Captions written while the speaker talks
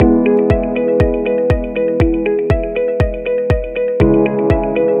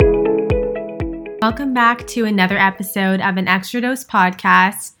welcome back to another episode of an Extra Dose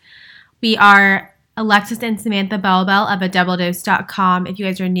podcast. We are Alexis and Samantha Bellbell of adoubledose.com if you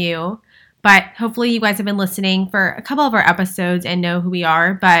guys are new, but hopefully you guys have been listening for a couple of our episodes and know who we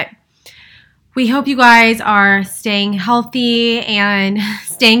are, but we hope you guys are staying healthy and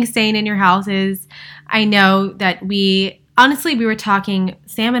staying sane in your houses. I know that we were talking,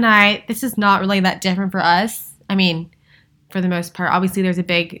 Sam and I, this is not really that different for us. I mean, for the most part, obviously there's a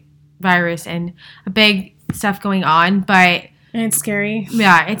big virus and a big stuff going on, but and it's scary.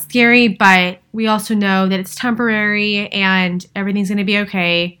 Yeah, it's scary, but we also know that it's temporary and everything's going to be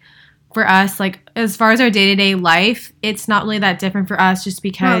okay for us. Like, as far as our day-to-day life, it's not really that different for us just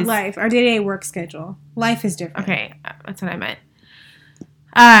because... Not life. Our day-to-day work schedule. Life is different. Okay, that's what I meant.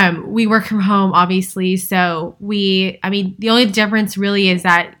 We work from home, obviously, so the only difference really is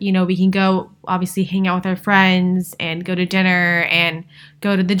that, we can go, obviously, hang out with our friends and go to dinner and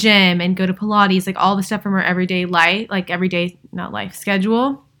go to the gym and go to Pilates, like all the stuff from our everyday life,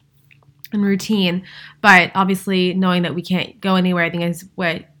 schedule and routine, but obviously knowing that we can't go anywhere, I think is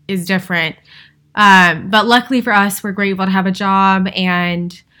what is different. But luckily for us, we're grateful to have a job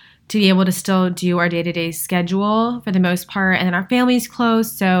and to be able to still do our day-to-day schedule for the most part. And then our family's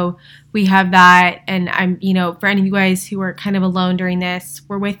close, so we have that. And I'm, for any of you guys who are kind of alone during this,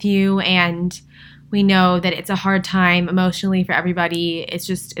 we're with you. And we know that it's a hard time emotionally for everybody.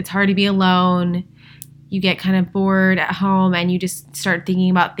 It's hard to be alone. You get kind of bored at home and you just start thinking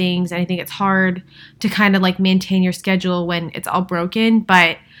about things. And I think it's hard to kind of maintain your schedule when it's all broken.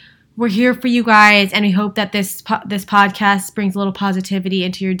 But we're here for you guys, and we hope that this podcast brings a little positivity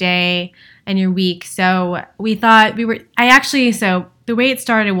into your day and your week. So we thought so the way it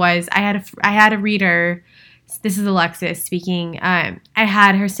started was I had a reader. This is Alexis speaking.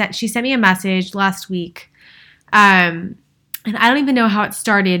 She sent me a message last week, and I don't even know how it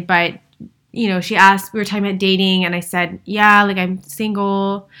started, but she asked, we were talking about dating, and I said, yeah, I'm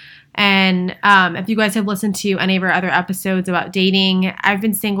single. And if you guys have listened to any of our other episodes about dating, I've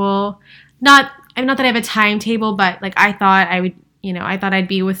been single. Not that I have a timetable, but I thought I would, I thought I'd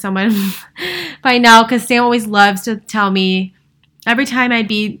be with someone by now, because Sam always loves to tell me every time I'd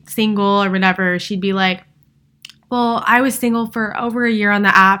be single or whatever, she'd be like, well, I was single for over a year on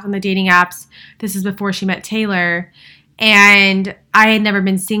the dating apps. This is before she met Taylor. And I had never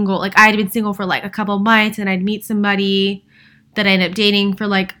been single. I had been single for a couple months, and I'd meet somebody that I ended up dating for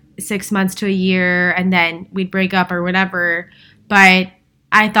 6 months to a year, and then we'd break up or whatever. But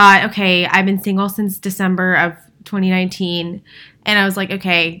I thought, okay, I've been single since December of 2019, and I was like,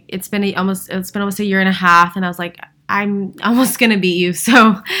 okay, it's been almost a year and a half, and I was like, I'm almost gonna beat you.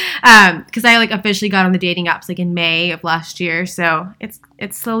 So, because I officially got on the dating apps in May of last year, so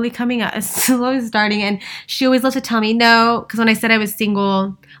it's slowly coming up, it's slowly starting. And she always loves to tell me no, because when I said I was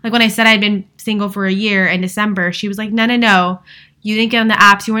single, when I said I'd been single for a year in December, she was like, no. You didn't get on the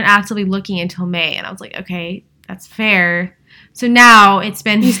apps. You weren't actively looking until May. And I was like, okay, that's fair. So now it's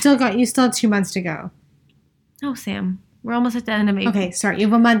been... You still have 2 months to go. Oh, Sam. We're almost at the end of April. Okay, sorry. You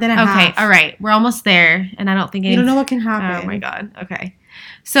have a month and a half. Okay, all right. We're almost there. And I don't think... You don't know what can happen. Oh, my God. Okay.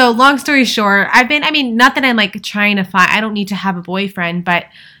 So long story short, not that I'm trying to find... I don't need to have a boyfriend, but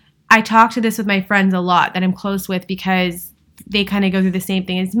I talk to this with my friends a lot that I'm close with, because they kind of go through the same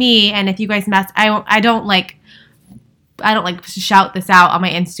thing as me. And if you guys I don't shout this out on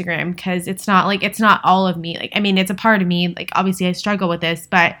my Instagram, because it's not all of me. It's a part of me. Obviously I struggle with this,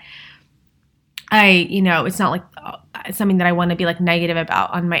 but it's not something that I want to be negative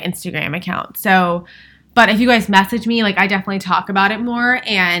about on my Instagram account. So, but if you guys message me, I definitely talk about it more,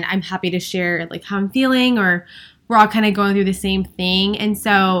 and I'm happy to share how I'm feeling, or we're all kind of going through the same thing. And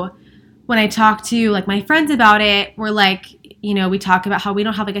so when I talk to my friends about it, we're we talk about how we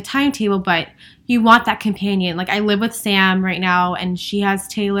don't have a timetable, but you want that companion. I live with Sam right now, and she has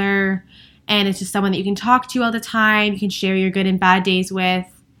Taylor, and it's just someone that you can talk to all the time. You can share your good and bad days with,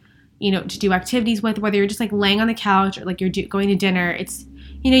 to do activities with, whether you're just laying on the couch or you're going to dinner. It's,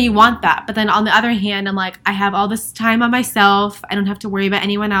 you want that. But then on the other hand, I'm I have all this time on myself. I don't have to worry about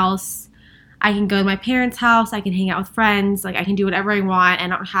anyone else. I can go to my parents' house. I can hang out with friends. I can do whatever I want,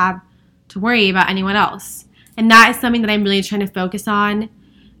 and I don't have to worry about anyone else. And that is something that I'm really trying to focus on.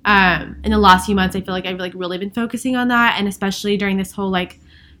 In the last few months, I feel I've really been focusing on that. And especially during this whole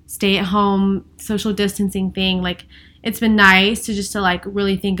stay at home social distancing thing, it's been nice to just to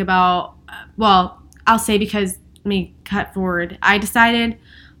really think about, I'll say, because let me cut forward.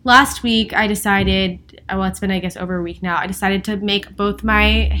 Last week, it's been, I guess, over a week now. I decided to make both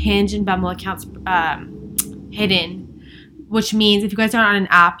my Hinge and Bumble accounts hidden, which means if you guys are on an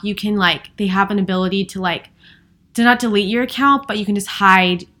app, you can they have an ability to not delete your account, but you can just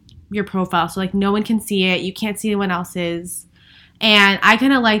hide your profile. So like no one can see it. You can't see anyone else's. And I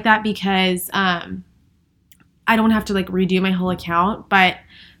kind of like that because I don't have to like redo my whole account. But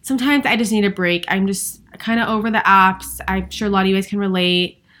sometimes I just need a break. I'm just kind of over the apps. I'm sure a lot of you guys can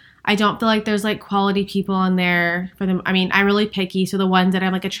relate. I don't feel like there's like quality people on there for them. I mean, I'm really picky. So the ones that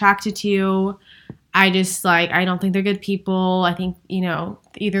I'm like attracted to, I just like, I don't think they're good people. I think, you know,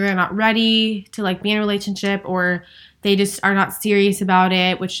 either they're not ready to like be in a relationship or they just are not serious about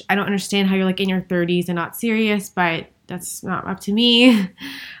it, which I don't understand how you're like in your 30s and not serious, but that's not up to me.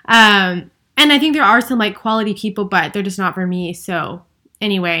 And I think there are some like quality people, but they're just not for me. So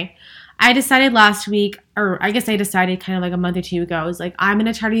anyway, I decided last week, or I guess I decided kind of like a month or two ago, I was like, I'm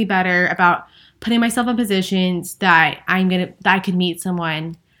going to try to be better about putting myself in positions that that I could meet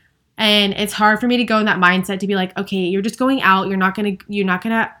someone. And it's hard for me to go in that mindset to be like, okay, you're just going out. You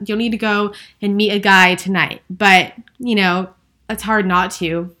don't need to go and meet a guy tonight. But, you know, it's hard not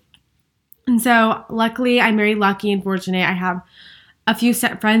to. And so luckily, I'm very lucky and fortunate. I have a few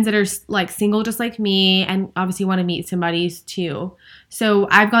friends that are like single just like me and obviously want to meet somebody too. So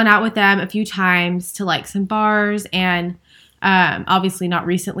I've gone out with them a few times to like some bars and obviously not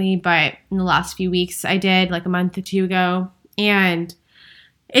recently, but in the last few weeks I did like a month or two ago. And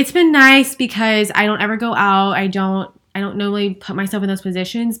it's been nice because I don't ever go out. I don't normally put myself in those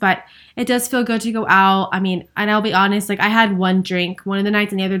positions, but it does feel good to go out. I mean, and I'll be honest, like I had one drink one of the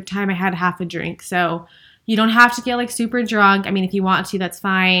nights and the other time I had half a drink. So you don't have to get like super drunk. I mean, if you want to, that's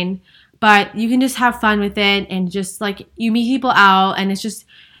fine. But you can just have fun with it and just like you meet people out and it's just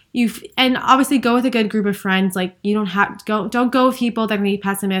and obviously go with a good group of friends. Like you don't go with people that are gonna be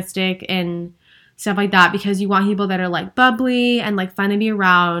pessimistic and stuff like that because you want people that are like bubbly and like fun to be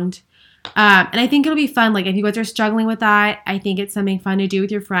around. And I think it'll be fun. Like if you guys are struggling with that, I think it's something fun to do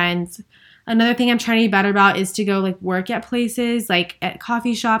with your friends. Another thing I'm trying to be better about is to go like work at places like at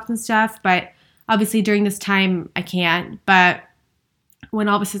coffee shops and stuff. But obviously during this time I can't. But when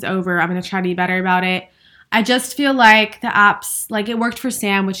all this is over, I'm going to try to be better about it. I just feel like the apps, like it worked for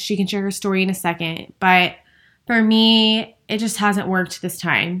Sam, which she can share her story in a second. But for me, it just hasn't worked this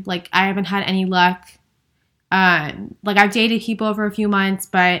time. Like I haven't had any luck. Like I've dated people for a few months,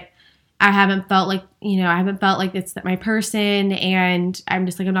 but I haven't felt like it's my person. And I'm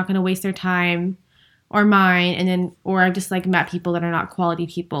just like, I'm not going to waste their time or mine. Or I've just like met people that are not quality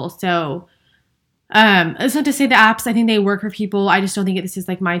people. So it's not to say the apps, I think they work for people. I just don't think this is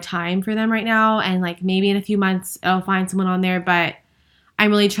like my time for them right now. And like maybe in a few months I'll find someone on there, but I'm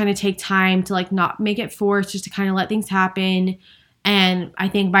really trying to take time to like not make it forced, just to kind of let things happen. And I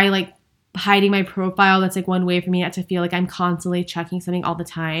think by like hiding my profile, that's like one way for me not to feel like I'm constantly checking something all the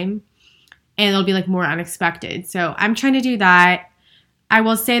time. And it'll be like more unexpected. So I'm trying to do that. I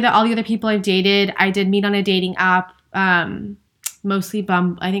will say that all the other people I've dated, I did meet on a dating app. Mostly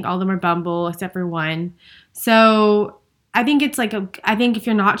Bumble. I think all of them are Bumble except for one. So I think it's like I think if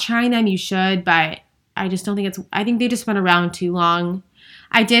you're not trying them, you should. But I just don't think I think they just went around too long.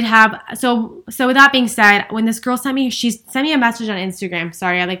 I did have so with that being said, when this girl she sent me a message on Instagram.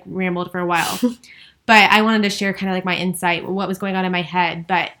 Sorry, I like rambled for a while, but I wanted to share kind of like my insight, what was going on in my head.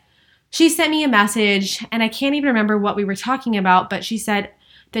 But she sent me a message, and I can't even remember what we were talking about. But she said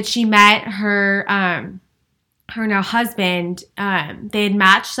that she met her now husband. They had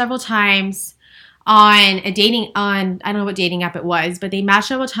matched several times on I don't know what dating app it was, but they matched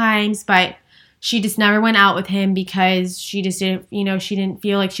several times, but she just never went out with him because she just didn't, she didn't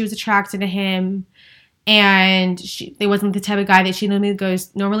feel like she was attracted to him, and they wasn't the type of guy that she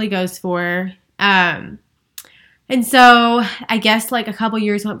normally goes for. And so I guess like a couple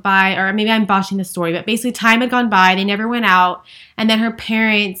years went by, or maybe I'm botching the story, but basically time had gone by. They never went out, and then her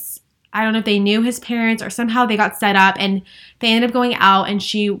parents, I don't know if they knew his parents or somehow they got set up and they ended up going out, and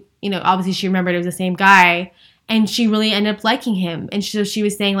she, obviously she remembered it was the same guy, and she really ended up liking him. And so she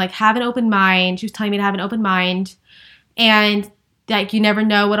was saying like, have an open mind. She was telling me to have an open mind, and like, you never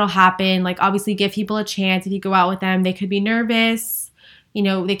know what'll happen. Like obviously give people a chance. If you go out with them, they could be nervous.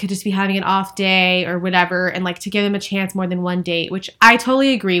 They could just be having an off day or whatever, and like to give them a chance more than one date, which I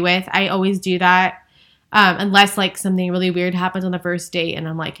totally agree with. I always do that. Unless like something really weird happens on the first date and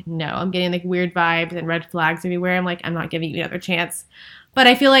I'm like, no, I'm getting like weird vibes and red flags everywhere. I'm like, I'm not giving you another chance. But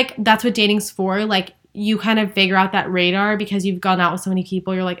I feel like that's what dating's for. Like you kind of figure out that radar because you've gone out with so many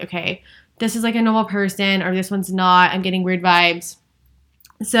people. You're like, okay, this is like a normal person, or this one's not. I'm getting weird vibes.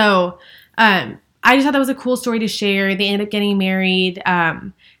 So I just thought that was a cool story to share. They ended up getting married.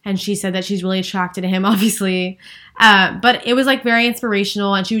 And she said that she's really attracted to him, obviously. But it was like very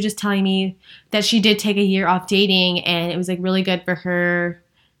inspirational. And she was just telling me that she did take a year off dating, and it was like really good for her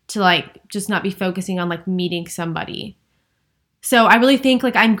to like just not be focusing on like meeting somebody. So I really think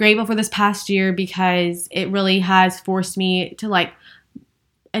like I'm grateful for this past year because it really has forced me to like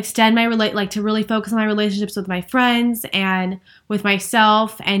extend my to really focus on my relationships with my friends and with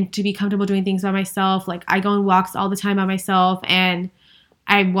myself and to be comfortable doing things by myself. Like I go on walks all the time by myself and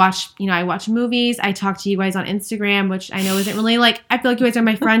I watch movies. I talk to you guys on Instagram, which I know isn't really like, I feel like you guys are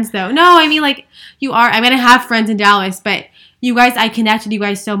my friends though. No, I mean like you are. I mean, I have friends in Dallas, but you guys, I connect with you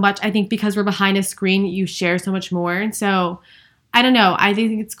guys so much. I think because we're behind a screen, you share so much more. And so I don't know. I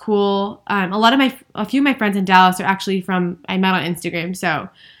think it's cool. A few of my friends in Dallas are actually I met on Instagram. So,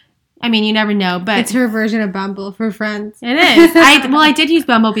 I mean, you never know, but it's her version of Bumble for friends. It is. I did use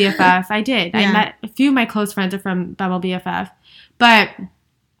Bumble BFF. I did. Yeah. I met a few of my close friends are from Bumble BFF, but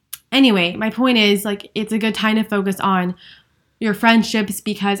anyway, my point is, like, it's a good time to focus on your friendships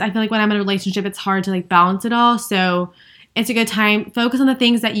because I feel like when I'm in a relationship, it's hard to, like, balance it all. So it's a good time. Focus on the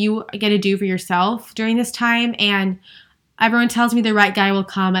things that you get to do for yourself during this time. And everyone tells me the right guy will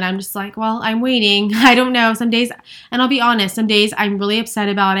come. And I'm just like, well, I'm waiting. I don't know. Some days, and I'll be honest, some days I'm really upset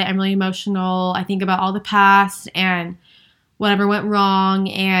about it. I'm really emotional. I think about all the past and whatever went wrong.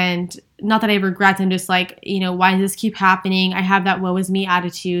 And not that I regret them, just like, why does this keep happening? I have that woe is me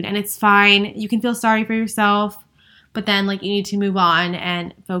attitude and it's fine. You can feel sorry for yourself, but then like you need to move on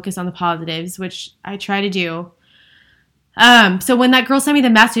and focus on the positives, which I try to do. So when that girl sent me the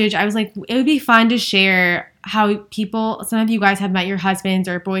message, I was like, it would be fun to share how some of you guys have met your husbands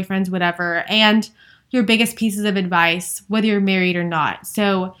or boyfriends, whatever, and your biggest pieces of advice, whether you're married or not.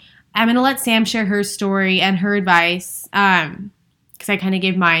 So I'm going to let Sam share her story and her advice, because I kind of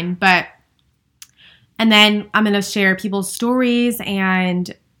gave mine, and then I'm going to share people's stories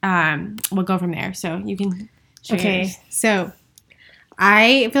and we'll go from there. So you can share yours. So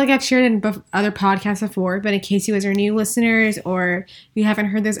I feel like I've shared in other podcasts before, but in case you guys are new listeners or you haven't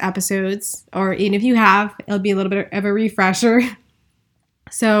heard those episodes, or even if you have, it'll be a little bit of a refresher.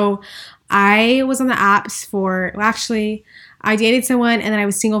 So I was on the apps I dated someone and then I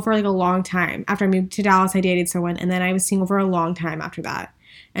was single for like a long time. After I moved to Dallas, I dated someone and then I was single for a long time after that.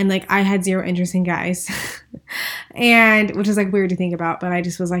 And like I had zero interest in guys, and which is like weird to think about, but I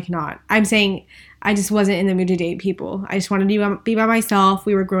just was like not. I'm saying I just wasn't in the mood to date people. I just wanted to be by myself.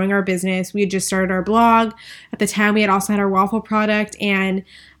 We were growing our business. We had just started our blog. At the time, we had also had our waffle product, and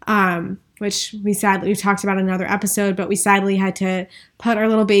which we talked about in another episode, but we sadly had to put our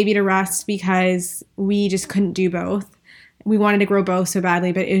little baby to rest because we just couldn't do both. We wanted to grow both so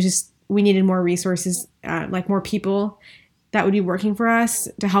badly, but it was just we needed more resources, like more people that would be working for us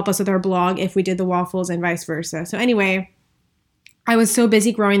to help us with our blog if we did the waffles and vice versa. So anyway, I was so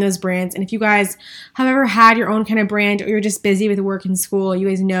busy growing those brands. And if you guys have ever had your own kind of brand or you're just busy with work and school, you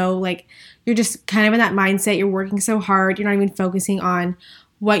guys know like you're just kind of in that mindset. You're working so hard. You're not even focusing on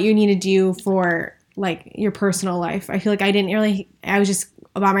what you need to do for like your personal life. I feel like I was just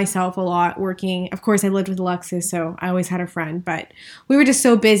by myself a lot working. Of course, I lived with Alexis, so I always had a friend, but we were just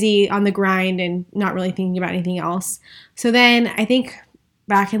so busy on the grind and not really thinking about anything else. So then I think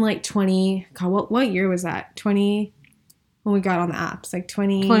back in like what year was that? When we got on the apps, like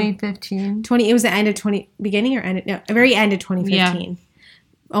 2015. It was the end of very end of 2015. Yeah.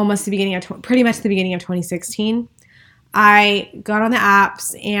 Almost the beginning of pretty much the beginning of 2016. I got on the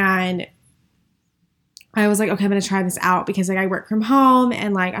apps and I was like, okay, I'm going to try this out because like I work from home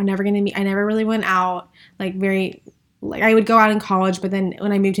and like I never really went out I would go out in college, but then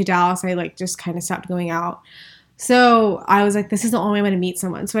when I moved to Dallas, I like just kind of stopped going out. So I was like, this is the only way I'm going to meet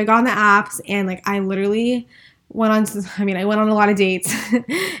someone. So I got on the apps and like I literally went on a lot of dates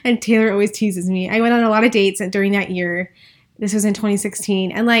and Taylor always teases me. I went on a lot of dates during that year. This was in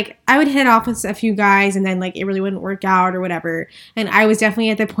 2016. And like I would hit off with a few guys and then like it really wouldn't work out or whatever. And I was definitely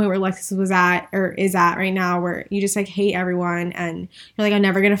at the point where Alexis is at right now where you just like hate everyone and you're like, I'm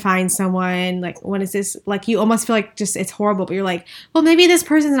never going to find someone. Like, when is this? Like you almost feel like just it's horrible, but you're like, well, maybe this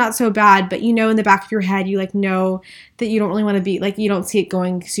person's not so bad. But in the back of your head, you like know that you don't really want to be like, you don't see it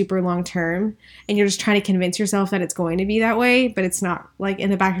going super long term. And you're just trying to convince yourself that it's going to be that way. But it's not. Like in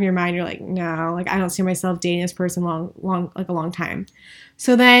the back of your mind, you're like, no, like I don't see myself dating this person a long time.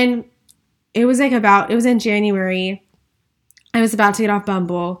 So then it was in January. I was about to get off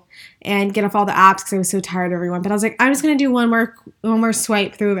Bumble and get off all the apps because I was so tired of everyone. But I was like, I'm just going to do one more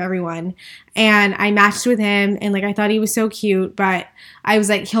swipe through of everyone. And I matched with him and like I thought he was so cute, but I was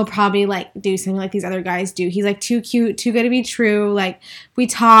like, he'll probably like do something like these other guys do. He's like too cute, too good to be true. Like we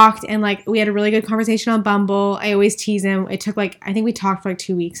talked and like we had a really good conversation on Bumble. I always tease him. It took I think we talked for like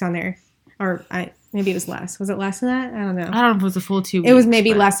 2 weeks on there. Maybe it was less. Was it less than that? I don't know. I don't know if it was a full 2 weeks. It was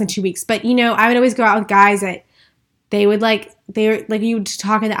maybe less than 2 weeks. But, I would always go out with guys that you would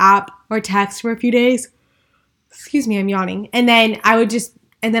talk in the app or text for a few days. excuse me, I'm yawning. And then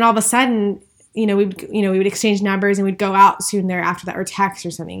and then all of a sudden, we would exchange numbers and we'd go out soon thereafter that or text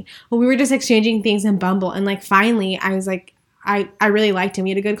or something. Well, we were just exchanging things in Bumble. And like, finally I was like, I really liked him.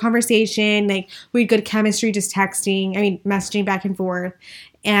 We had a good conversation. Like we had good chemistry, just texting. I mean, messaging back and forth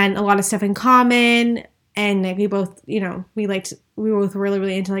and a lot of stuff in common. And like we both, we were both really,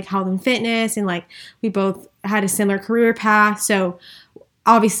 really into like health and fitness. And like we both had a similar career path. So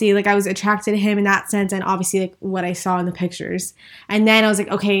obviously, like I was attracted to him in that sense, and obviously like what I saw in the pictures. And then I was like,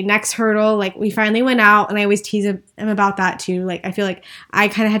 okay, next hurdle. Like we finally went out, and I always tease him about that too. Like I feel like I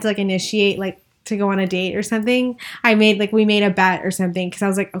kind of had to like initiate like to go on a date or something. We made a bet or something because I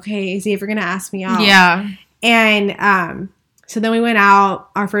was like, okay, is he ever gonna ask me out? Yeah. And so then we went out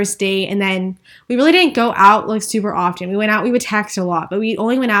our first date, and then we really didn't go out like super often. We went out, we would text a lot, but we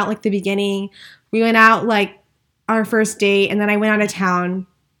only went out like the beginning. We went out like our first date, and then I went out of town,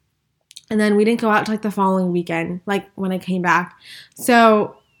 and then we didn't go out until like the following weekend, like when I came back.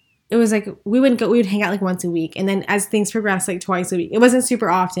 So it was like we would hang out like once a week, and then as things progressed, like twice a week. It wasn't super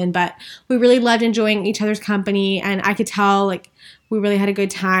often, but we really loved enjoying each other's company, and I could tell like we really had a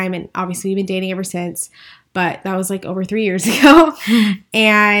good time. And obviously we've been dating ever since, but that was like over 3 years ago.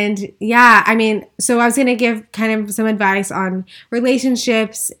 And yeah, I mean, so I was gonna give kind of some advice on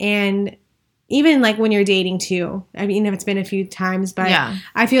relationships and even like when you're dating too. I mean, if it's been a few times, but yeah.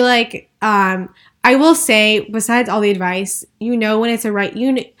 I feel like I will say, besides all the advice, when it's a right,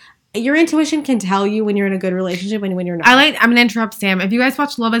 your intuition can tell you when you're in a good relationship and when you're not. I'm gonna interrupt Sam. If you guys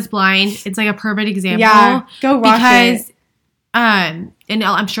watch Love Is Blind, it's like a perfect example. Yeah, go watch it. And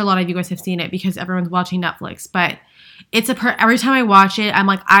I'm sure a lot of you guys have seen it because everyone's watching Netflix, but it's every time I watch it, I'm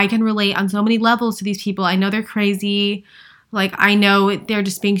like, I can relate on so many levels to these people. I know they're crazy. Like, I know they're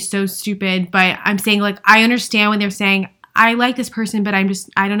just being so stupid, but I'm saying, like, I understand when they're saying, I like this person, but I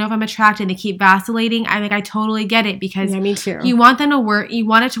don't know if I'm attracted, and they keep vacillating. I totally get it because me too. You want them to work, you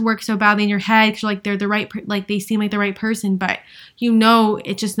want it to work so badly in your head because like, they're the right, like, they seem like the right person, but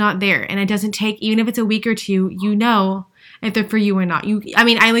it's just not there. And it doesn't take, even if it's a week or two, if they're for you or not.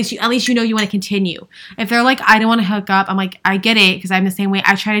 At least you want to continue. If they're like, I don't want to hook up, I'm like, I get it because I'm the same way.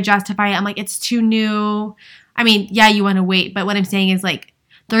 I try to justify it. I'm like, it's too new. I mean, yeah, you want to wait, but what I'm saying is like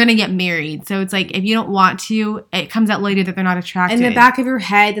they're going to get married. So it's like if you don't want to, it comes out later that they're not attracted. In the back of your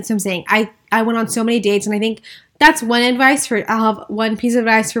head, that's what I'm saying. I went on so many dates, and I think that's one advice I'll have one piece of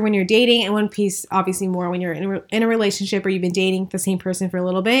advice for when you're dating, and one piece obviously more when you're in a relationship or you've been dating the same person for a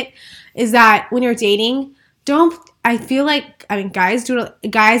little bit, is that when you're dating, guys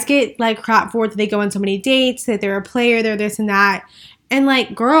get like crap for it that they go on so many dates, that they're a player, they're this and that. And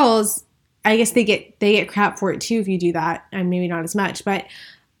like girls, I guess they get crap for it too if you do that, and maybe not as much. But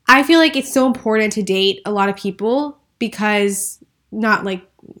I feel like it's so important to date a lot of people because not like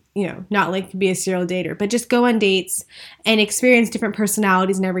to be a serial dater, but just go on dates and experience different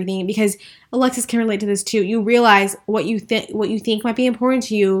personalities and everything. Because Alexis can relate to this too. You realize what you think might be important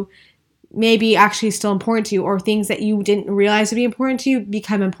to you may be actually still important to you, or things that you didn't realize would be important to you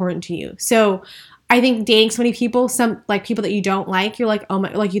become important to you. So I think dating so many people, some like people that you don't like, you're like, oh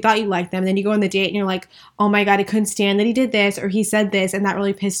my, like you thought you liked them. And then you go on the date and you're like, oh my God, I couldn't stand that he did this or he said this and that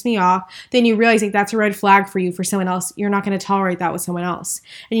really pissed me off. Then you realize like that's a red flag for you for someone else. You're not going to tolerate that with someone else,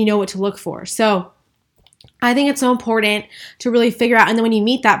 and you know what to look for. So I think it's so important to really figure out. And then when you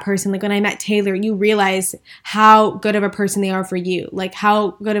meet that person, like when I met Taylor, you realize how good of a person they are for you, like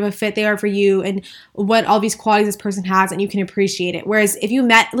how good of a fit they are for you and what all these qualities this person has, and you can appreciate it. Whereas if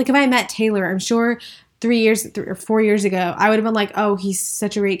I met Taylor, I'm sure 3 or 4 years ago, I would have been like, oh, he's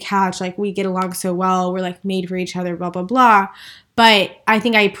such a great catch. Like we get along so well. We're like made for each other, blah, blah, blah. But I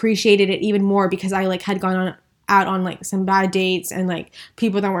think I appreciated it even more because I like had gone out on like some bad dates and like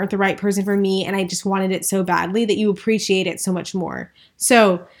people that weren't the right person for me, and I just wanted it so badly that you appreciate it so much more.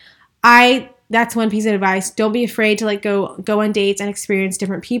 So that's one piece of advice. Don't be afraid to like go on dates and experience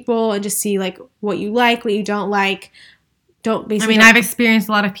different people and just see like what you like, what you don't like. I've experienced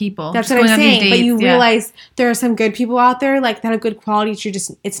a lot of people. That's what I'm saying. But you realize there are some good people out there like that have good qualities.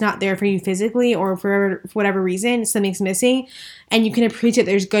 It's not there for you physically, or for whatever reason something's missing, and you can appreciate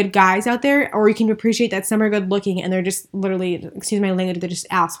there's good guys out there, or you can appreciate that some are good looking and they're just literally, excuse my language, they're just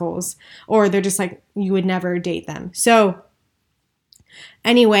assholes, or they're just like you would never date them. So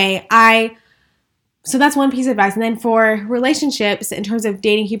anyway, so that's one piece of advice. And then for relationships, in terms of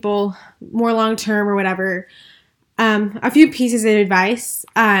dating people more long term or whatever. A few pieces of advice.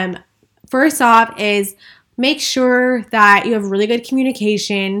 First off is make sure that you have really good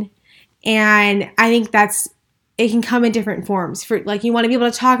communication. And I think that's it can come in different forms. For like, you want to be able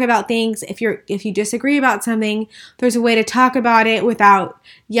to talk about things. If you disagree about something, there's a way to talk about it without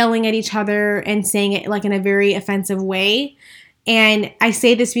yelling at each other and saying it like in a very offensive way. And I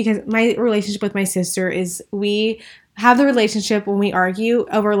say this because my relationship with my sister is, we have the relationship when we argue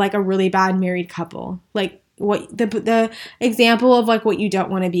over like a really bad married couple. Like, what the example of like what you don't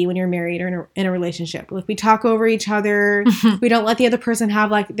want to be when you're married or in a relationship. Like, we talk over each other. We don't let the other person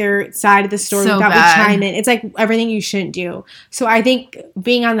have like their side of the story without we chime in. It's like everything you shouldn't do. So I think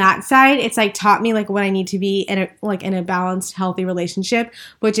being on that side, it's like taught me like what I need to be in a balanced, healthy relationship,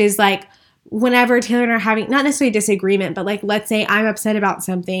 which is like, whenever Taylor and I are having not necessarily disagreement, but like, let's say I'm upset about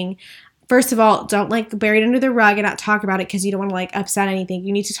something. First of all, don't like bury it under the rug and not talk about it because you don't want to like upset anything.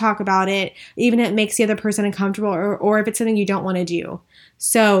 You need to talk about it, even if it makes the other person uncomfortable or if it's something you don't want to do.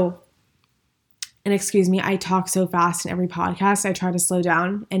 So, and excuse me, I talk so fast in every podcast. I try to slow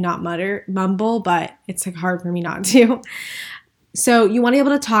down and not mumble, but it's like hard for me not to. So you want to be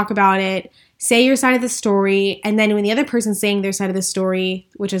able to talk about it, say your side of the story, and then when the other person's saying their side of the story,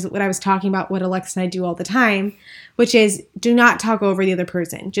 which is what I was talking about, what Alexa and I do all the time, which is do not talk over the other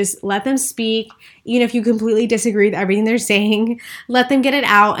person. Just let them speak. Even if you completely disagree with everything they're saying, let them get it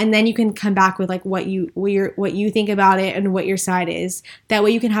out, and then you can come back with like what you think about it and what your side is. That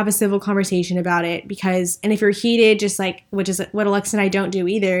way you can have a civil conversation about it. Because, and if you're heated, just like, which is what Alexa and I don't do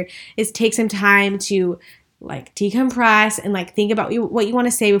either, is take some time to like decompress and like think about what you want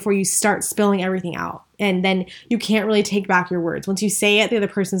to say before you start spilling everything out. And then you can't really take back your words. Once you say it, the other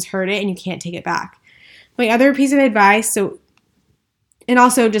person's heard it and you can't take it back. My other piece of advice, and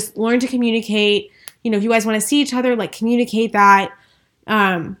also just learn to communicate. You know, if you guys want to see each other, like communicate that.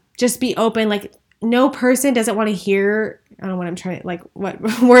 Just be open. Like, no person doesn't want to hear, I don't know what I'm trying to, like what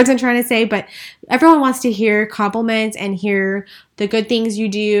words I'm trying to say, but everyone wants to hear compliments and hear the good things you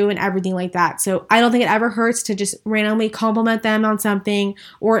do and everything like that. So I don't think it ever hurts to just randomly compliment them on something,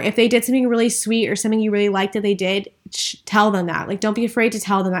 or if they did something really sweet or something you really liked that they did, tell them that. Like, don't be afraid to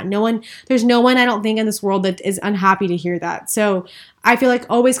tell them that. There's no one I don't think in this world that is unhappy to hear that. So I feel like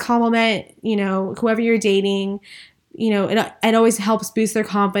always compliment, you know, whoever you're dating. You know, it always helps boost their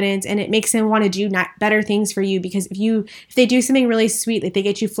confidence, and it makes them want to do better things for you. Because if they do something really sweet, like they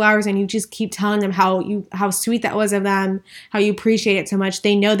get you flowers and you just keep telling them how sweet that was of them, how you appreciate it so much,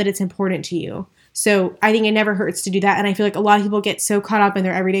 they know that it's important to you. So I think it never hurts to do that. And I feel like a lot of people get so caught up in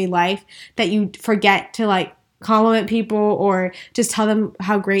their everyday life that you forget to like compliment people or just tell them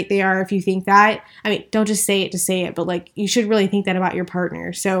how great they are if you think that. I mean, don't just say it to say it, but like you should really think that about your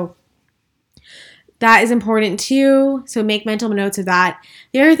partner. So that is important too. So make mental notes of that.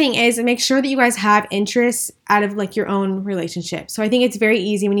 The other thing is make sure that you guys have interests out of like your own relationship. So I think it's very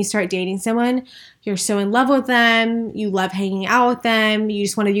easy when you start dating someone, you're so in love with them, you love hanging out with them, you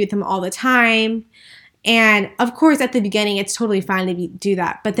just want to be with them all the time. And of course, at the beginning, it's totally fine to do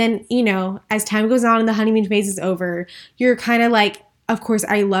that. But then, you know, as time goes on and the honeymoon phase is over, you're kind of like, of course,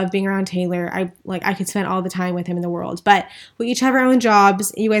 I love being around Taylor. I could spend all the time with him in the world. But we each have our own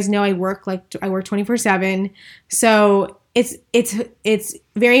jobs. You guys know I work 24/7. So it's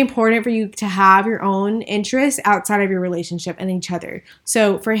very important for you to have your own interests outside of your relationship and each other.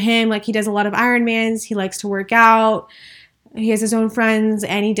 So for him, like he does a lot of Ironmans. He likes to work out. He has his own friends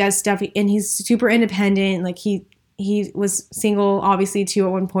and he does stuff and he's super independent. Like he was single, obviously, too,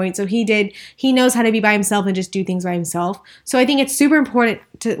 at one point. So he knows how to be by himself and just do things by himself. So I think it's super important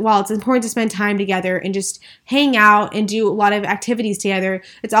it's important to spend time together and just hang out and do a lot of activities together.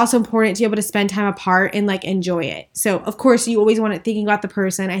 It's also important to be able to spend time apart and like enjoy it. So of course you always want to thinking about the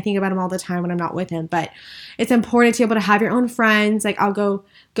person. I think about him all the time when I'm not with him, but it's important to be able to have your own friends. Like I'll go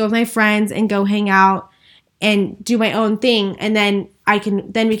with my friends and go hang out and do my own thing. And then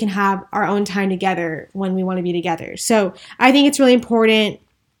we can have our own time together when we want to be together. So I think it's really important,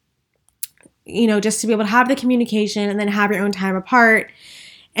 you know, just to be able to have the communication and then have your own time apart.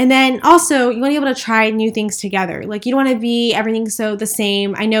 And then also you want to be able to try new things together. Like you don't want to be everything so the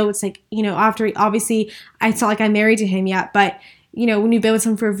same. I know it's like, you know, after obviously it's not like I'm married to him yet, but you know, when you've been with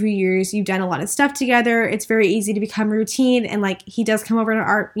someone for a few years, you've done a lot of stuff together. It's very easy to become routine. And like, he does come over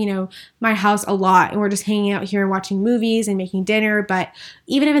to my house a lot and we're just hanging out here and watching movies and making dinner. But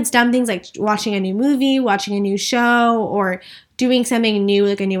even if it's dumb things like watching a new movie, watching a new show, or doing something new,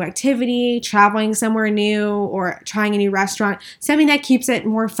 like a new activity, traveling somewhere new, or trying a new restaurant, something that keeps it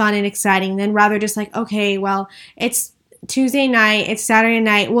more fun and exciting than rather just like, okay, well, it's Tuesday night, it's Saturday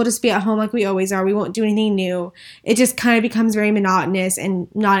night, we'll just be at home like we always are. We won't do anything new. It just kind of becomes very monotonous and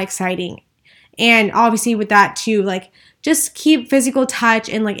not exciting. And obviously with that too, like just keep physical touch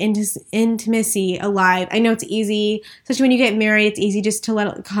and like intimacy alive. I know it's easy, especially when you get married, it's easy just to let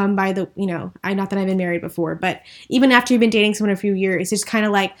it come by the, not that I've been married before, but even after you've been dating someone a few years, it's just kind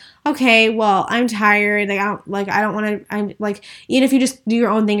of like, okay, well, I'm tired. Like, I don't want to, I'm like, even if you just do your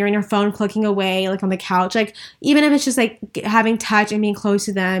own thing, you're in your phone clicking away, like on the couch, like even if it's just like having touch and being close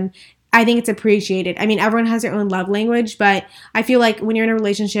to them, I think it's appreciated. I mean, everyone has their own love language, but I feel like when you're in a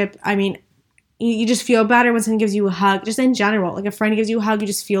relationship, I mean, you just feel better when someone gives you a hug, just in general. Like a friend gives you a hug, you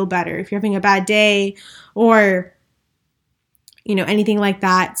just feel better if you're having a bad day or, anything like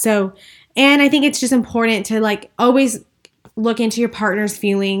that. So, and I think it's just important to like always look into your partner's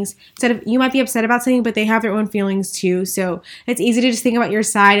feelings. Instead of, you might be upset about something, but they have their own feelings too. So it's easy to just think about your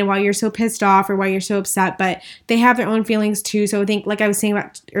side and why you're so pissed off or why you're so upset, but they have their own feelings too. So I think, like I was saying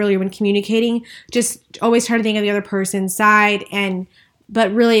about earlier when communicating, just always try to think of the other person's side.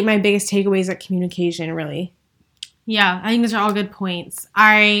 But really, my biggest takeaway is like communication, really. Yeah, I think those are all good points.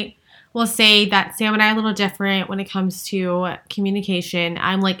 I will say that Sam and I are a little different when it comes to communication.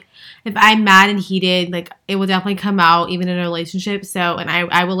 I'm like, if I'm mad and heated, like it will definitely come out even in a relationship. So, and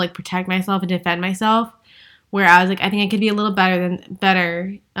I will like protect myself and defend myself. Whereas like I think I could be a little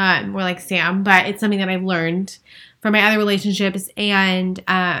better, more like Sam. But it's something that I've learned from my other relationships, and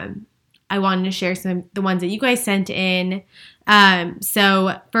I wanted to share some of the ones that you guys sent in.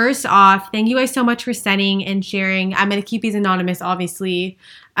 So first off, thank you guys so much for sending and sharing. I'm going to keep these anonymous, obviously.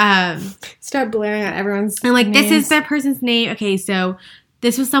 Start blaring out everyone's and like, names. This is that person's name. Okay. So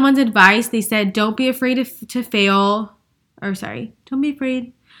this was someone's advice. They said, don't be afraid to fail. Or sorry, don't be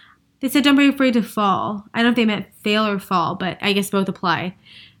afraid. They said, don't be afraid to fall. I don't know if they meant fail or fall, but I guess both apply.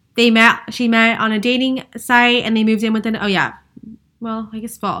 She met on a dating site and they moved in within, I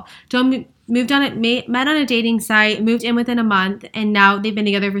guess fall. Met on a dating site, moved in within a month, and now they've been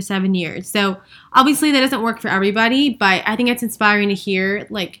together for 7 years. So obviously that doesn't work for everybody, but I think it's inspiring to hear.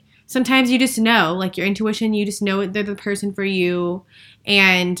 Like sometimes you just know, like your intuition, you just know they're the person for you,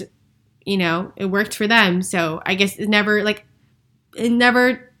 and it worked for them. So I guess I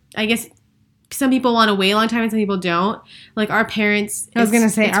guess some people want to wait a long time and some people don't. Like our parents, I was gonna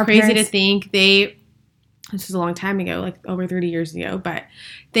say, it's crazy to think this was a long time ago, like over 30 years ago, but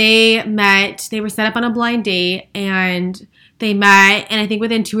they were set up on a blind date and they met, and I think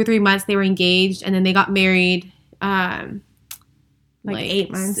within 2 or 3 months they were engaged, and then they got married, 8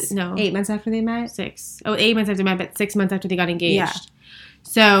 months? No. 8 months after they met? 6. Oh, 8 months after they met, but 6 months after they got engaged. Yeah.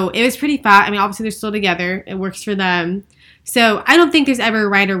 So it was pretty fast. I mean, obviously they're still together. It works for them. So I don't think there's ever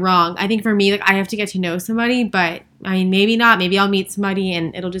right or wrong. I think for me, like I have to get to know somebody, but I mean, maybe not. Maybe I'll meet somebody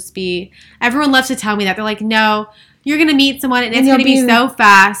and it'll just be, everyone loves to tell me that. They're like, no, you're going to meet someone and it's going to be so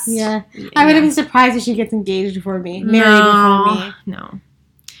fast. Yeah. I would have been surprised if she gets engaged before me. Married before me. No.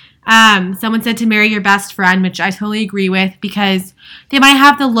 Someone said to marry your best friend, which I totally agree with, because they might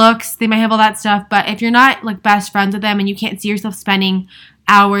have the looks, they might have all that stuff, but if you're not like best friends with them and you can't see yourself spending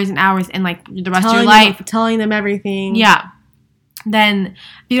hours and hours and like the rest of your life telling them everything, then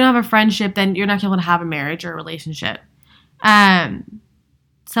if you don't have a friendship, then you're not going to have a marriage or a relationship.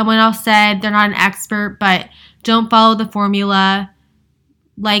 Someone else said they're not an expert, but don't follow the formula,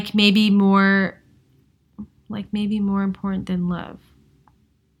 like maybe more important than love.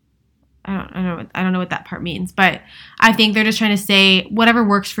 I don't know what that part means, but I think they're just trying to say whatever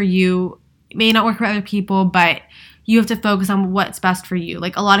works for you may not work for other people, but you have to focus on what's best for you.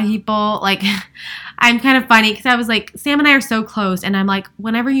 Like a lot of people, like I'm kind of funny because I was like, Sam and I are so close, and I'm like,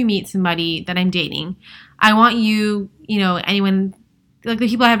 whenever you meet somebody that I'm dating, I want you, anyone, like the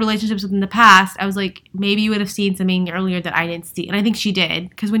people I had relationships with in the past, I was like, maybe you would have seen something earlier that I didn't see. And I think she did,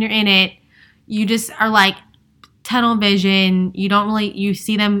 because when you're in it, you just are like tunnel vision. You don't really, you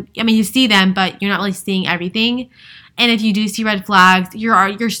see them, but you're not really seeing everything. And if you do see red flags,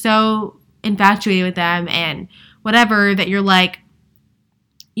 you're so infatuated with them and whatever that you're like,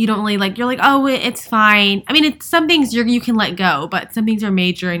 you don't really like, you're like, oh, it's fine. I mean, it's some things you can let go, but some things are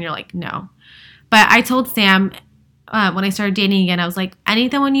major and you're like, no. But I told Sam when I started dating again, I was like,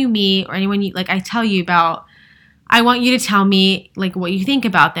 anyone you meet or anyone you, like I tell you about, I want you to tell me like what you think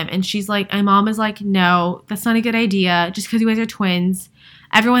about them. And she's like, my mom is like, no, that's not a good idea. Just because you guys are twins,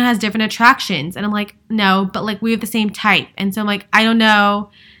 everyone has different attractions. And I'm like, no, but like we have the same type. And so I'm like, I don't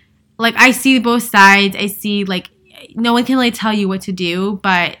know. Like I see both sides. I see like no one can really tell you what to do,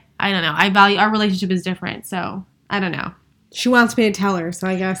 but I don't know. I value our relationship is different. So I don't know. She wants me to tell her. So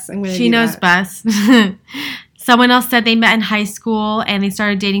I guess I'm going to She knows best. Someone else said they met in high school and they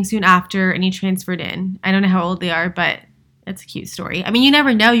started dating soon after and he transferred in. I don't know how old they are, but it's a cute story. I mean, you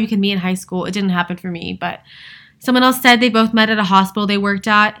never know. You can meet in high school. It didn't happen for me, but someone else said they both met at a hospital they worked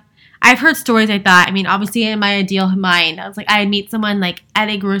at. I've heard stories like that. I mean, obviously in my ideal mind, I was like, I'd meet someone like at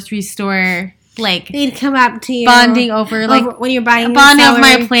a grocery store, like they'd come up to you, bonding over like when you're buying bonding over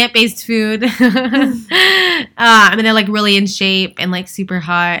my plant-based food, and they're like really in shape and like super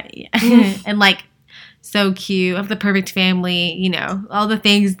hot and like so cute, have the perfect family, you know, all the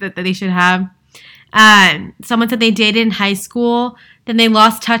things that they should have. Someone said they dated in high school, then they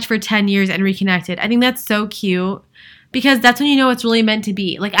lost touch for 10 years and reconnected. I think that's so cute because that's when you know it's really meant to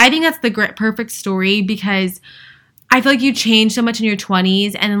be. Like, I think that's the perfect story because I feel like you change so much in your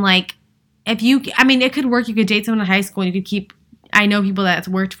 20s and then like, it could work. You could date someone in high school and you could keep, I know people that it's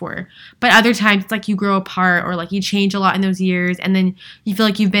worked for, but other times it's like you grow apart or like you change a lot in those years and then you feel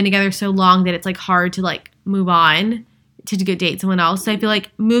like you've been together so long that it's like hard to like move on to go date someone else. So I feel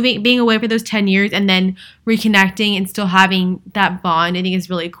like being away for those 10 years and then reconnecting and still having that bond, I think is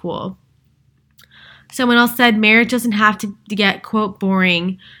really cool. Someone else said, marriage doesn't have to get, quote,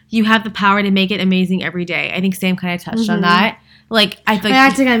 boring. You have the power to make it amazing every day. I think Sam kind of touched on that. Like, I feel like I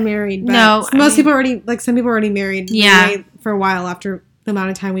actually got married. But no, most people already, like, some people already married. Yeah. For a while after the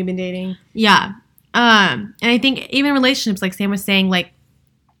amount of time we've been dating. Yeah. And I think even relationships, like Sam was saying, like,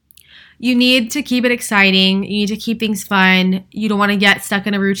 you need to keep it exciting. You need to keep things fun. You don't want to get stuck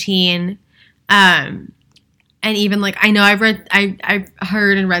in a routine. And even, like, I know I've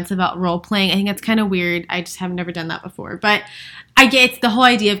heard and read about role playing. I think that's kind of weird. I just have never done that before. But I get it's the whole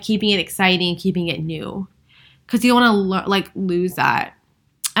idea of keeping it exciting, keeping it new. Because you don't want to, lose that.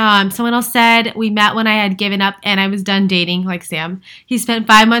 Someone else said, we met when I had given up and I was done dating, like Sam. He spent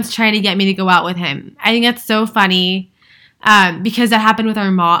 5 months trying to get me to go out with him. I think that's so funny because that happened with our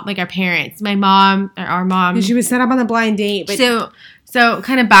mom, like our parents. Our mom. She was set up on the blind date. But So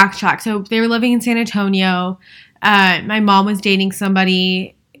kind of backtrack. So they were living in San Antonio. My mom was dating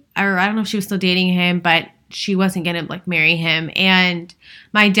somebody, or I don't know if she was still dating him, but she wasn't going to like marry him. And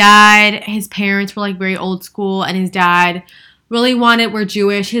my dad, his parents were like very old school and his dad we're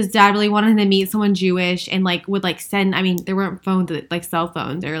Jewish. His dad really wanted him to meet someone Jewish and like would like send, I mean, there weren't phones, like cell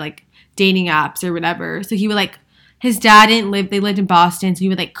phones or like dating apps or whatever. So he would like, his dad they lived in Boston. So he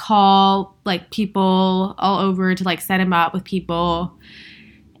would like call like people all over to like set him up with people.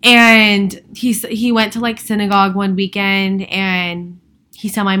 And he went to like synagogue one weekend and he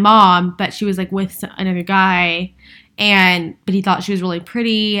saw my mom, but she was like with another guy. But he thought she was really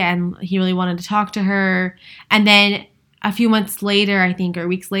pretty and he really wanted to talk to her. And then a few months later, I think, or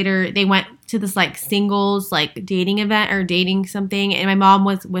weeks later, they went to this like singles like dating event or dating something. And my mom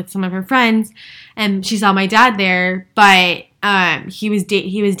was with some of her friends and she saw my dad there, but he was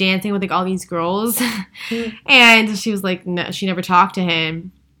dancing with like all these girls. And she was like, no, she never talked to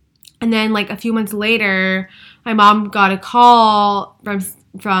him. And then like a few months later, my mom got a call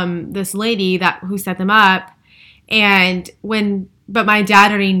from this lady who set them up. But my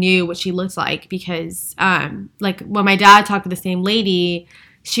dad already knew what she looked like because, like, when my dad talked to the same lady,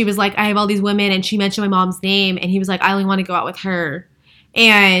 she was like, I have all these women, and she mentioned my mom's name, and he was like, I only want to go out with her.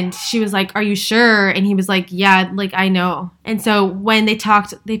 And she was like, are you sure? And he was like, yeah, like, I know. And so when they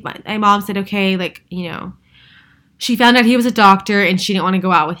talked, my mom said, okay, like, you know, she found out he was a doctor, and she didn't want to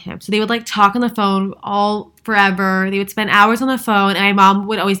go out with him. So they would, like, talk on the phone all forever. They would spend hours on the phone, and my mom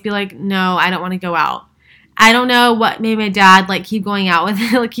would always be like, no, I don't want to go out. I don't know what made my dad, like, keep going out with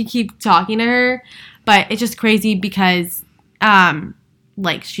her, like, he keep talking to her, but it's just crazy because,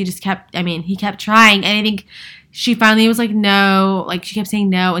 like, he kept trying, and I think she finally was like, no, like, she kept saying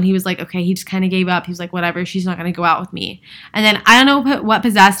no, and he was like, okay, he just kind of gave up, he was like, whatever, she's not going to go out with me, and then, I don't know what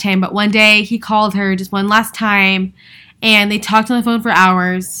possessed him, but one day, he called her just one last time, and they talked on the phone for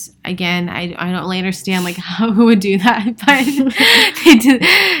hours. Again, I don't really understand, like, who would do that,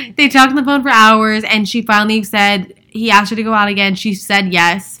 but they talked on the phone for hours, and she finally said, he asked her to go out again. She said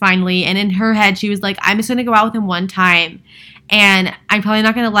yes, finally, and in her head, she was like, I'm just going to go out with him one time, and I'm probably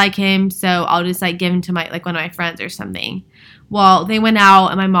not going to like him, so I'll just, like, give him to one of my friends or something. Well, they went out,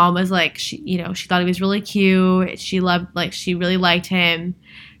 and my mom was like, she thought he was really cute. She really liked him.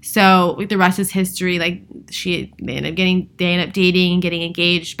 So the rest is history. Like they end up dating and getting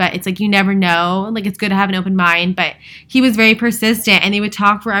engaged, but it's like, you never know. Like, it's good to have an open mind, but he was very persistent and they would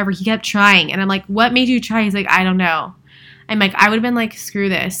talk forever. He kept trying. And I'm like, what made you try? He's like, I don't know. I'm like, I would have been like, screw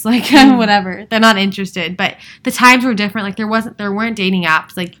this. Like, whatever. They're not interested. But the times were different. Like there weren't dating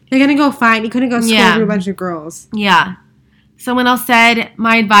apps. Like, they're going to go find, you couldn't go scroll through a bunch of girls. Yeah. Someone else said,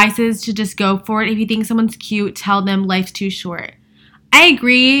 my advice is to just go for it. If you think someone's cute, tell them life's too short. I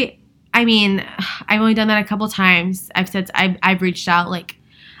agree. I mean, I've only done that a couple times. I've reached out. Like,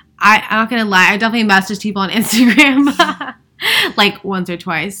 I'm not gonna lie. I definitely messaged people on Instagram, like once or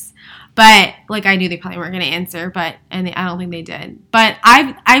twice. But But like I knew they probably weren't going to answer, I don't think they did. But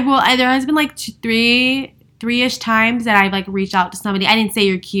there has been like three-ish times that I've like reached out to somebody. I didn't say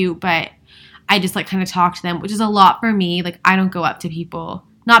you're cute, but I just like kind of talked to them, which is a lot for me. Like I don't go up to people.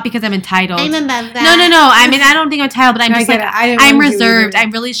 Not because I'm entitled. I'm above that. No. I mean, I don't think I'm entitled, but I'm just like, I'm reserved.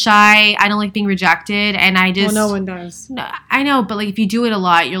 I'm really shy. I don't like being rejected. And I just. Well, no one does. No, I know, but like if you do it a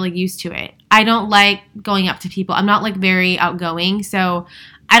lot, you're like used to it. I don't like going up to people. I'm not like very outgoing. So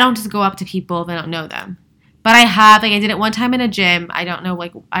I don't just go up to people if I don't know them. But I did it one time in a gym. I don't know,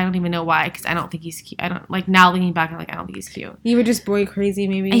 like, I don't even know why, because I don't think he's cute. I don't, like, now looking back, I'm like, I don't think he's cute. You were just boy crazy,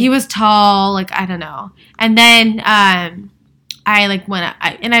 maybe? He was tall, like, I don't know. And then, I, like,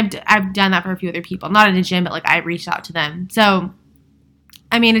 I've done that for a few other people. Not at a gym, but, like, I reached out to them. So,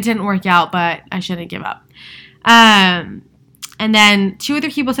 I mean, it didn't work out, but I shouldn't give up. And then 2 other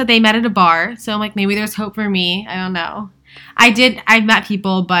people said they met at a bar. So, I'm like, maybe there's hope for me. I don't know. I've met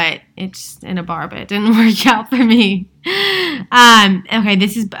people, but it's in a bar, but it didn't work out for me. Okay,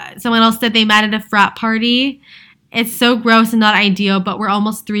 someone else said they met at a frat party. It's so gross and not ideal, but we're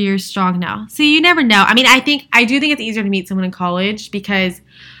almost 3 years strong now. So you never know. I mean, I do think it's easier to meet someone in college because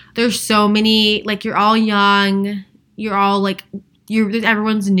there's so many, like, you're all young, you're all, like,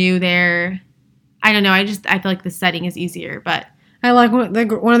 everyone's new there. I don't know, I feel like the setting is easier, but... I like one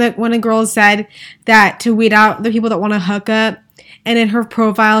of the girls said that to weed out the people that want to hook up, and in her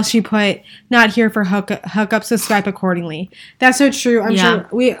profile she put "not here for hookup, so swipe accordingly." That's so true. I'm sure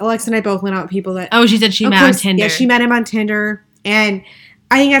Alexa and I both went out with people that. Oh, she said she met on Tinder. Yeah, she met him on Tinder, and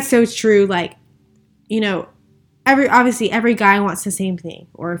I think that's so true. Like, you know, every guy wants the same thing,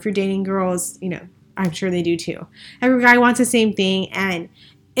 or if you're dating girls, you know, I'm sure they do too. Every guy wants the same thing, and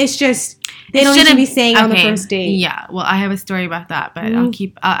it's just. They don't need to be saying on the first date. Yeah, well, I have a story about that, but I'm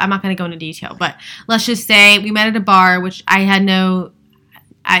not going to go into detail. But let's just say we met at a bar, which I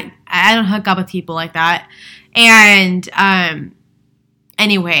don't hook up with people like that. And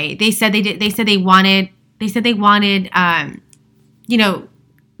anyway, they said they wanted, you know,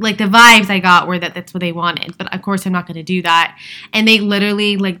 like the vibes I got were that's what they wanted. But of course, I'm not going to do that. And they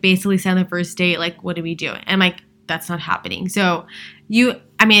literally like basically said on the first date, like, what do we do? And I'm like, that's not happening. So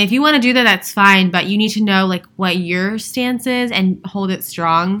if you want to do that, that's fine, but you need to know like what your stance is and hold it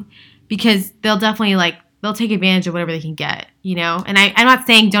strong, because they'll definitely they'll take advantage of whatever they can get, you know? And I'm not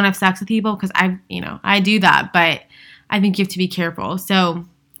saying don't have sex with people, because I do that, but I think you have to be careful. So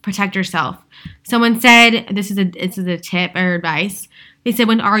protect yourself. Someone said, this is a tip or advice. They said,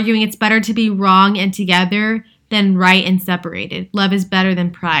 when arguing, it's better to be wrong and together than right and separated. Love is better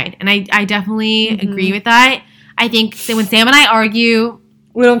than pride. And I definitely agree with that. I think when Sam and I argue,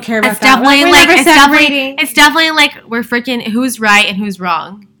 we don't care about it's that. It's definitely like we're freaking who's right and who's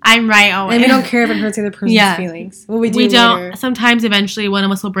wrong. I'm right always. And we don't care if it hurts the other person's feelings. Well, we don't. Later. Sometimes eventually one of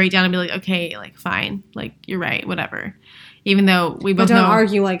us will break down and be like, okay, like fine, like you're right, whatever. Even though we both don't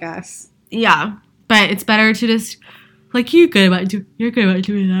argue like us. Yeah, but it's better to just like you're good about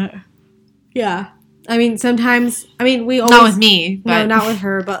doing that. Yeah. I mean, sometimes, we always... Not with me. But. No, not with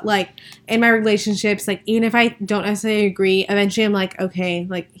her, but, like, in my relationships, like, even if I don't necessarily agree, eventually I'm like, okay,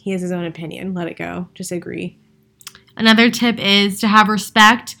 like, he has his own opinion. Let it go. Just agree. Another tip is to have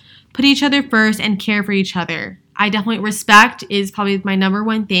respect, put each other first, and care for each other. Respect is probably my number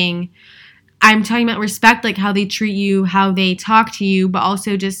one thing. I'm talking about respect, like, how they treat you, how they talk to you, but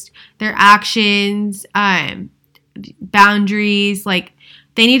also just their actions, boundaries, like...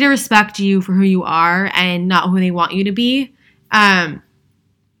 They need to respect you for who you are and not who they want you to be. And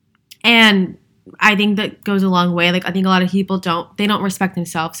I think that goes a long way. Like, I think a lot of people don't respect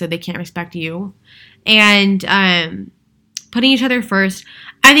themselves, so they can't respect you. And putting each other first,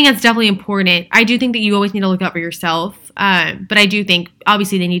 I think that's definitely important. I do think that you always need to look out for yourself. But I do think,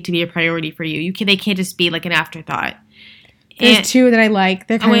 obviously, they need to be a priority for you. They can't just be, like, an afterthought. There's 2 that I like.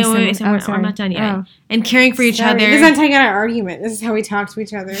 They're kind of wait, I'm not done yet. Oh. And caring for each other. This is not taking out our argument. This is how we talk to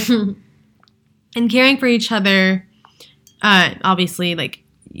each other. And caring for each other, obviously, like,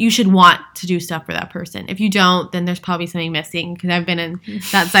 you should want to do stuff for that person. If you don't, then there's probably something missing, because I've been in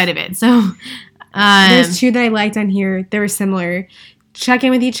that side of it. So there's 2 that I liked on here. They were similar. Check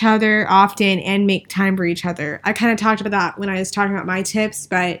in with each other often and make time for each other. I kind of talked about that when I was talking about my tips,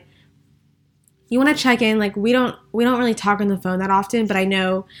 but... You want to check in, like, we don't really talk on the phone that often, but I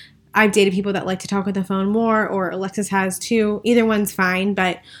know I've dated people that like to talk on the phone more, or Alexis has too. Either one's fine,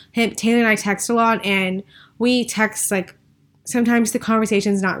 but Taylor and I text a lot, and we text, like, sometimes the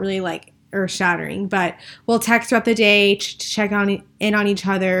conversation's not really, like, earth-shattering, but we'll text throughout the day to check in on each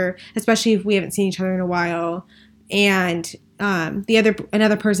other, especially if we haven't seen each other in a while, and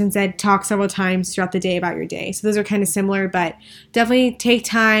another person said talk several times throughout the day about your day. So those are kind of similar, but definitely take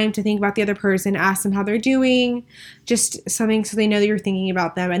time to think about the other person, ask them how they're doing, just something so they know that you're thinking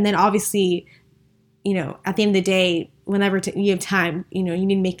about them. And then obviously, at the end of the day, whenever you have time, you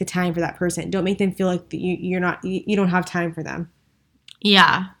need to make the time for that person. Don't make them feel like you don't have time for them.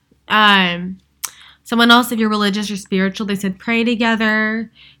 Yeah. Someone else, if you're religious or spiritual, they said pray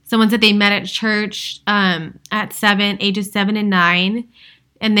together. Someone said they met at church at ages 7 and 9,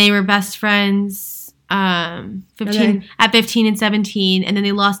 and they were best friends 15 and 17, and then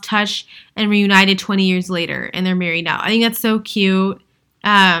they lost touch and reunited 20 years later, and they're married now. I think that's so cute.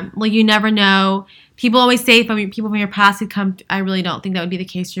 You never know. People always say people from your past could come. I really don't think that would be the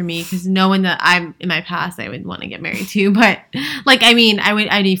case for me, because knowing that I'm in my past, I would want to get married too. But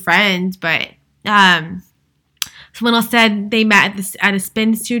I'd be friends, but. Someone else said they met at a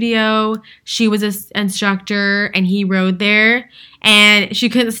spin studio. She was an instructor, and he rode there, and she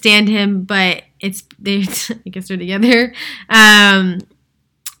couldn't stand him, but I guess they're together. Yeah,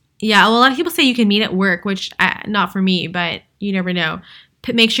 well, a lot of people say you can meet at work, which not for me, but you never know.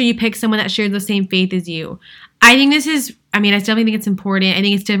 Make sure you pick someone that shares the same faith as you. I definitely think it's important. I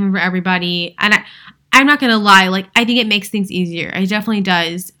think it's different for everybody, and I'm not going to lie. I think it makes things easier. It definitely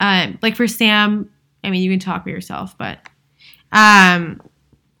does. For Sam, you can talk for yourself, but I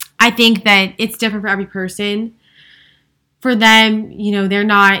think that it's different for every person. For them, they're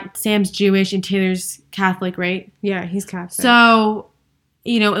not, Sam's Jewish and Taylor's Catholic, right? Yeah, he's Catholic. So,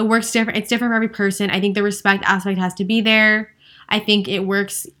 it works different. It's different for every person. I think the respect aspect has to be there. I think it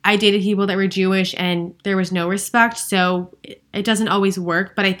works. I dated people that were Jewish and there was no respect, so it doesn't always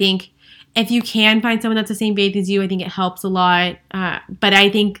work. But I think if you can find someone that's the same faith as you, I think it helps a lot. But I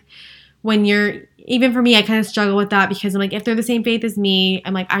think even for me, I kind of struggle with that, because I'm if they're the same faith as me,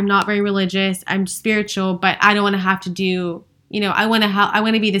 I'm not very religious, I'm spiritual, but I don't want to have to do, I want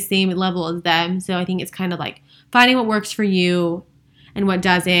to be the same level as them. So I think it's kind of finding what works for you and what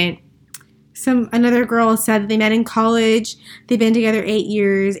doesn't. Another girl said that they met in college. They've been together 8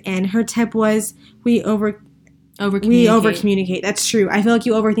 years, and her tip was we over communicate. That's true. I feel like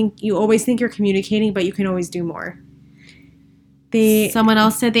you always think you're communicating, but you can always do more. Someone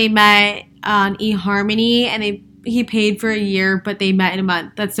else said they met on eHarmony, and he paid for a year, but they met in a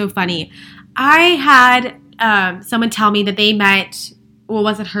month. That's so funny. I had someone tell me that they met, well, it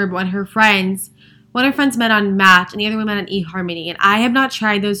wasn't her, but one of her friends met on Match, and the other one met on eHarmony, and I have not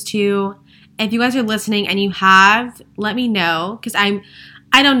tried those two. If you guys are listening and you have, let me know, because I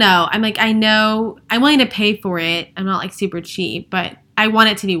don't know. I know I'm willing to pay for it. I'm not super cheap, but I want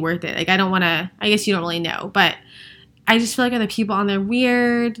it to be worth it. I don't want to, I guess you don't really know, but I just feel other people on there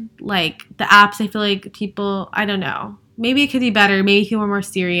weird. The apps, I feel people, I don't know. Maybe it could be better. Maybe people are more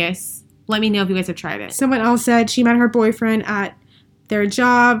serious. Let me know if you guys have tried it. Someone else said she met her boyfriend at their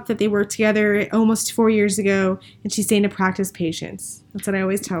job, that they worked together almost 4 years ago, and she's saying to practice patience. That's what I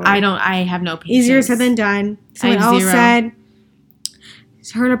always tell her. I have no patience. Easier said than done. Someone else said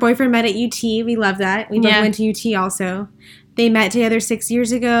her and her boyfriend met at UT. We love that. We both went to UT also. They met together 6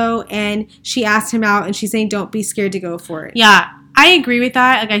 years ago, and she asked him out, and she's saying don't be scared to go for it. Yeah, I agree with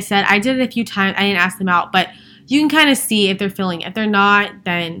that. Like I said, I did it a few times. I didn't ask them out, but you can kind of see if they're feeling it. If they're not,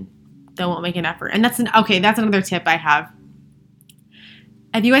 then they won't make an effort. And that's another tip I have.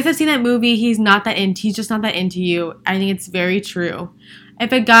 If you guys have seen that movie, he's just not that into you. I think it's very true.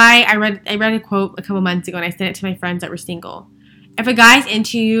 If a guy, I read a quote a couple months ago, and I sent it to my friends that were single. If a guy's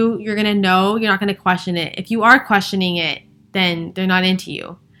into you, you're going to know, you're not going to question it. If you are questioning it, then they're not into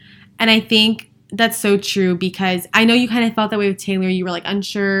you. And I think that's so true, because I know you kind of felt that way with Taylor. You were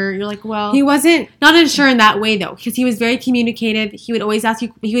unsure. You're well, he wasn't not unsure in that way though, because he was very communicative. He would always ask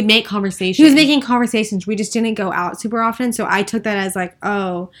you, he would make conversations. He was making conversations. We just didn't go out super often. So I took that as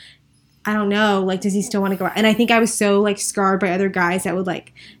oh, I don't know, does he still want to go out? And I think I was so scarred by other guys that would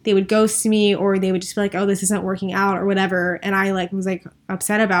they would ghost me, or they would just be oh, this isn't working out or whatever. And I was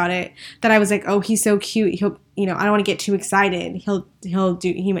upset about it, that I was oh, he's so cute. He'll, I don't want to get too excited.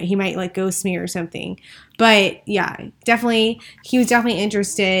 He might ghost me or something. But yeah, he was definitely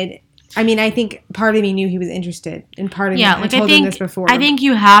interested. I think part of me knew he was interested, and part of me, I told him this before. I think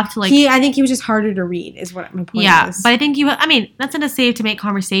you have to I think he was just harder to read, is what my point is. But I think that's not safe to make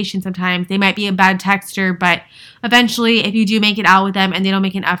conversation sometimes. They might be a bad texter, but eventually, if you do make it out with them and they don't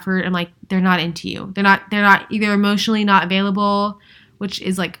make an effort, they're not into you. They're not either emotionally not available, which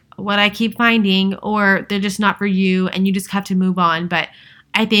is what I keep finding, or they're just not for you, and you just have to move on. But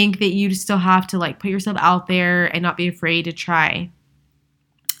I think that you still have to put yourself out there and not be afraid to try.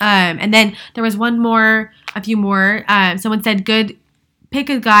 And then there was a few more. Someone said pick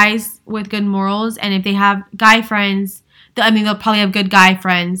good guys with good morals, and if they have guy friends, they'll probably have good guy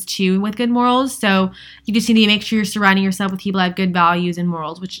friends too with good morals. So you just need to make sure you're surrounding yourself with people that have good values and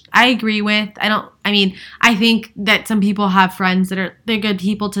morals, which I agree with. I think that some people have friends they're good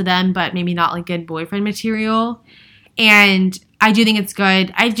people to them, but maybe not like good boyfriend material. And I do think it's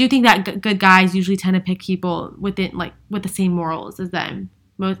good. I do think that good guys usually tend to pick people with the same morals as them.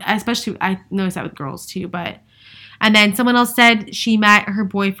 Especially, I notice that with girls too. And then someone else said she met her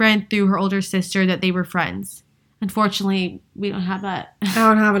boyfriend through her older sister, that they were friends. Unfortunately, we don't have that. I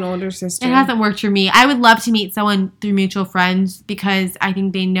don't have an older sister. It hasn't worked for me. I would love to meet someone through mutual friends because I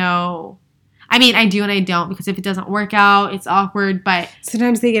think they know. I mean, I do and I don't, because if it doesn't work out, it's awkward. But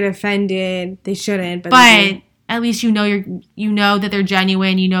sometimes they get offended. They shouldn't. But at least you know that they're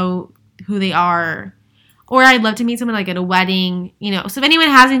genuine. You know who they are. Or I'd love to meet someone like at a wedding, So if anyone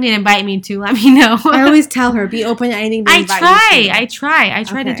has anything to invite me to, let me know. I always tell her, be open to anything they invite you to. I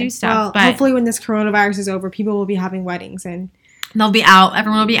try to do stuff. Well, but hopefully when this coronavirus is over, people will be having weddings and they'll be out.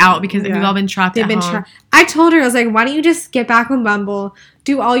 Everyone will be out because we've all been trapped at home. I told her, I was like, why don't you just get back on Bumble,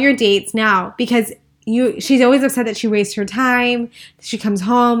 do all your dates now? Because she's always upset that she wastes her time. She comes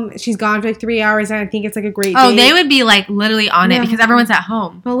home, she's gone for like 3 hours, and I think it's like a great date. They would be like literally on it because everyone's at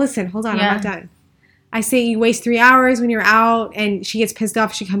home. Well, listen, hold on, I'm not done. I say you waste 3 hours when you're out, and she gets pissed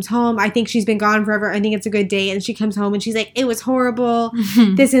off. She comes home. I think she's been gone forever. I think it's a good date. And she comes home and she's like, it was horrible,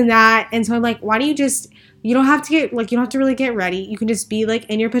 this and that. And so I'm like, why do you don't have to really get ready. You can just be like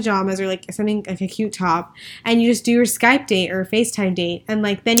in your pajamas or like something like a cute top, and you just do your Skype date or a FaceTime date. And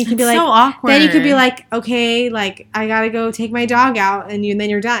like, then you can be like, so awkward. Then you could be like, okay, like I got to go take my dog out, and then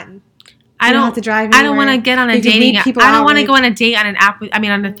you're done. I don't have to drive anywhere. I don't want to get on a dating app. I don't want to go on a date on an app. On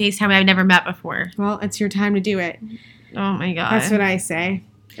a FaceTime I've never met before. Well, it's your time to do it. Oh my God. That's what I say.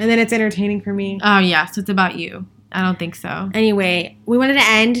 And then it's entertaining for me. Oh yeah, so it's about you. I don't think so. Anyway, we wanted to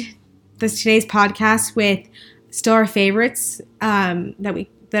end today's podcast with still our favorites that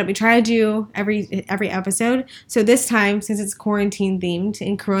we try to do every episode. So this time, since it's quarantine themed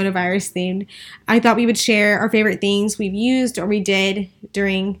and coronavirus themed, I thought we would share our favorite things we've used or we did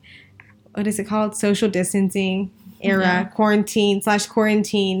during, what is it called? Social distancing era, quarantine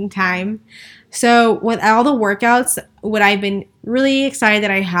time. So with all the workouts, what I've been really excited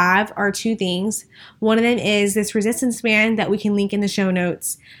that I have are two things. One of them is this resistance band that we can link in the show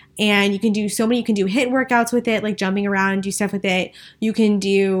notes. And you can do you can do HIIT workouts with it, like jumping around, do stuff with it. You can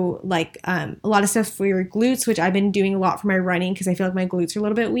do like a lot of stuff for your glutes, which I've been doing a lot for my running because I feel like my glutes are a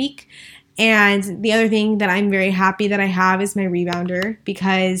little bit weak. And the other thing that I'm very happy that I have is my rebounder,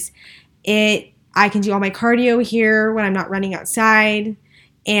 because I can do all my cardio here when I'm not running outside,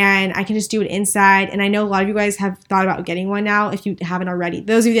 and I can just do it inside. And I know a lot of you guys have thought about getting one now if you haven't already.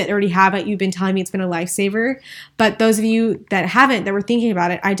 Those of you that already have it, you've been telling me it's been a lifesaver. But those of you that haven't, that were thinking about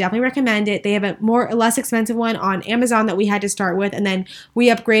it, I definitely recommend it. They have a less expensive one on Amazon that we had to start with, and then we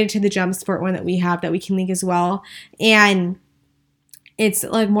upgraded to the JumpSport one that we have that we can link as well. And it's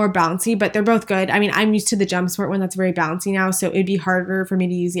like more bouncy, but they're both good. I mean, I'm used to the JumpSport one that's very bouncy now, so it'd be harder for me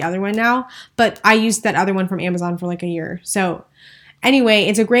to use the other one now. But I used that other one from Amazon for like a year. So anyway,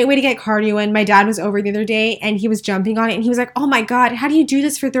 it's a great way to get cardio in. My dad was over the other day and he was jumping on it and he was like, oh my God, how do you do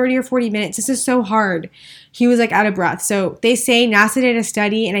this for 30 or 40 minutes? This is so hard. He was like out of breath. So they say NASA did a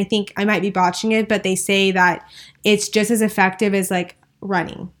study, and I think I might be botching it, but they say that it's just as effective as like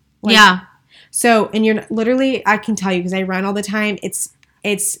running. Yeah. So, and you're literally, I can tell you because I run all the time, it's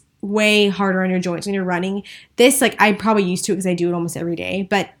way harder on your joints when you're running. This, like, I'm probably used to it because I do it almost every day,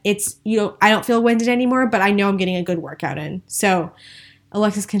 but it's, I don't feel winded anymore, but I know I'm getting a good workout in. So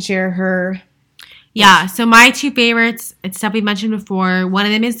Alexis can share her. Yeah, so my two favorites, it's stuff we mentioned before. One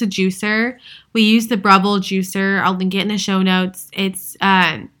of them is the juicer. We use the Breville juicer. I'll link it in the show notes. It's,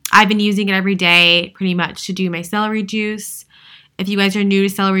 I've been using it every day pretty much to do my celery juice. If you guys are new to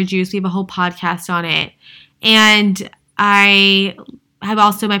celery juice, we have a whole podcast on it. And I have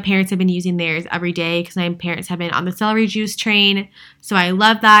also, my parents have been using theirs every day because my parents have been on the celery juice train. So I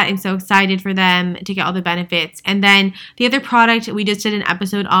love that. I'm so excited for them to get all the benefits. And then the other product we just did an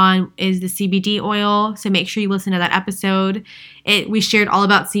episode on is the CBD oil. So make sure you listen to that episode. We shared all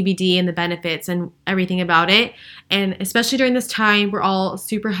about CBD and the benefits and everything about it. And especially during this time, we're all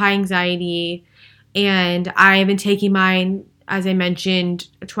super high anxiety. And I've been taking mine, as I mentioned,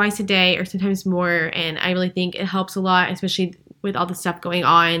 twice a day or sometimes more. And I really think it helps a lot, especially with all the stuff going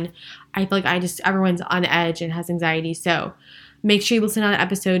on. I feel like everyone's on edge and has anxiety. So make sure you listen to that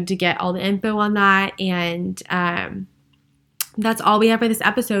episode to get all the info on that. And that's all we have for this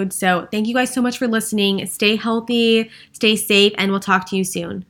episode. So thank you guys so much for listening. Stay healthy, stay safe, and we'll talk to you soon.